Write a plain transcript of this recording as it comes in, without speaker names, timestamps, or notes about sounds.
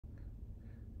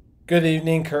Good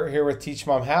evening, Kurt here with Teach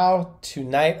Mom How.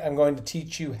 Tonight I'm going to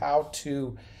teach you how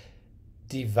to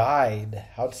divide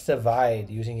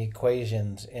using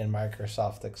equations in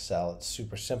Microsoft Excel. It's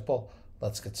super simple.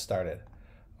 Let's get started.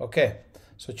 Okay,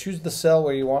 so choose the cell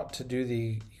where you want to do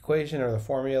the equation or the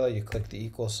formula. You click the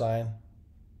equal sign,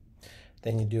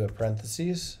 then you do a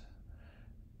parentheses,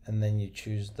 and then you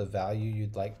choose the value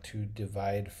you'd like to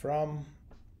divide from,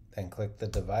 then click the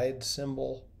divide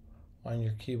symbol on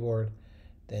your keyboard.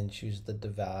 Then choose the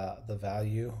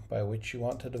value by which you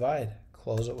want to divide.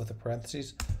 Close it with a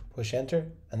parentheses, push enter,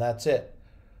 and that's it.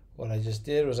 What I just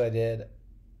did was I did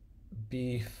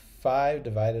B5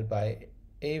 divided by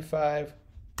A5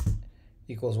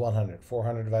 equals 100.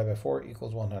 400 divided by 4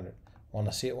 equals 100. Want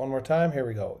to see it one more time? Here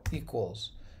we go.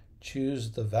 Equals.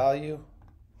 Choose the value,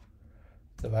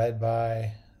 divide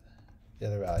by the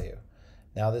other value.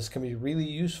 Now this can be really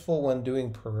useful when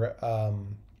doing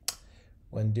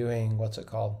what's it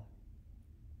called?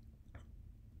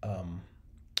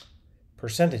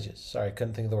 Percentages. Sorry, I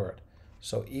couldn't think of the word.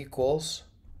 So equals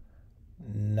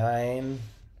 9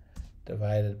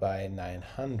 divided by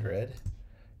 900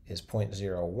 is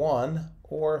 0.01.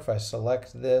 Or if I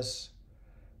select this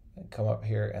and come up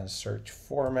here and search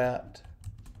format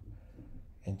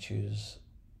and choose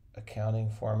accounting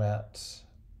formats,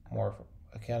 more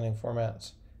accounting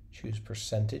formats, choose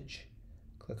percentage,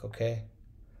 click OK.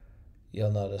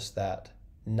 You'll notice that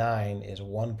 9 is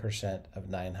 1% of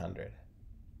 900.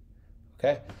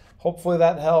 Okay, hopefully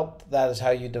that helped. That is how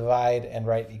you divide and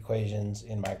write equations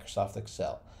in Microsoft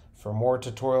Excel. For more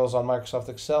tutorials on Microsoft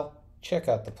Excel, check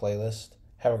out the playlist.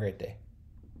 Have a great day.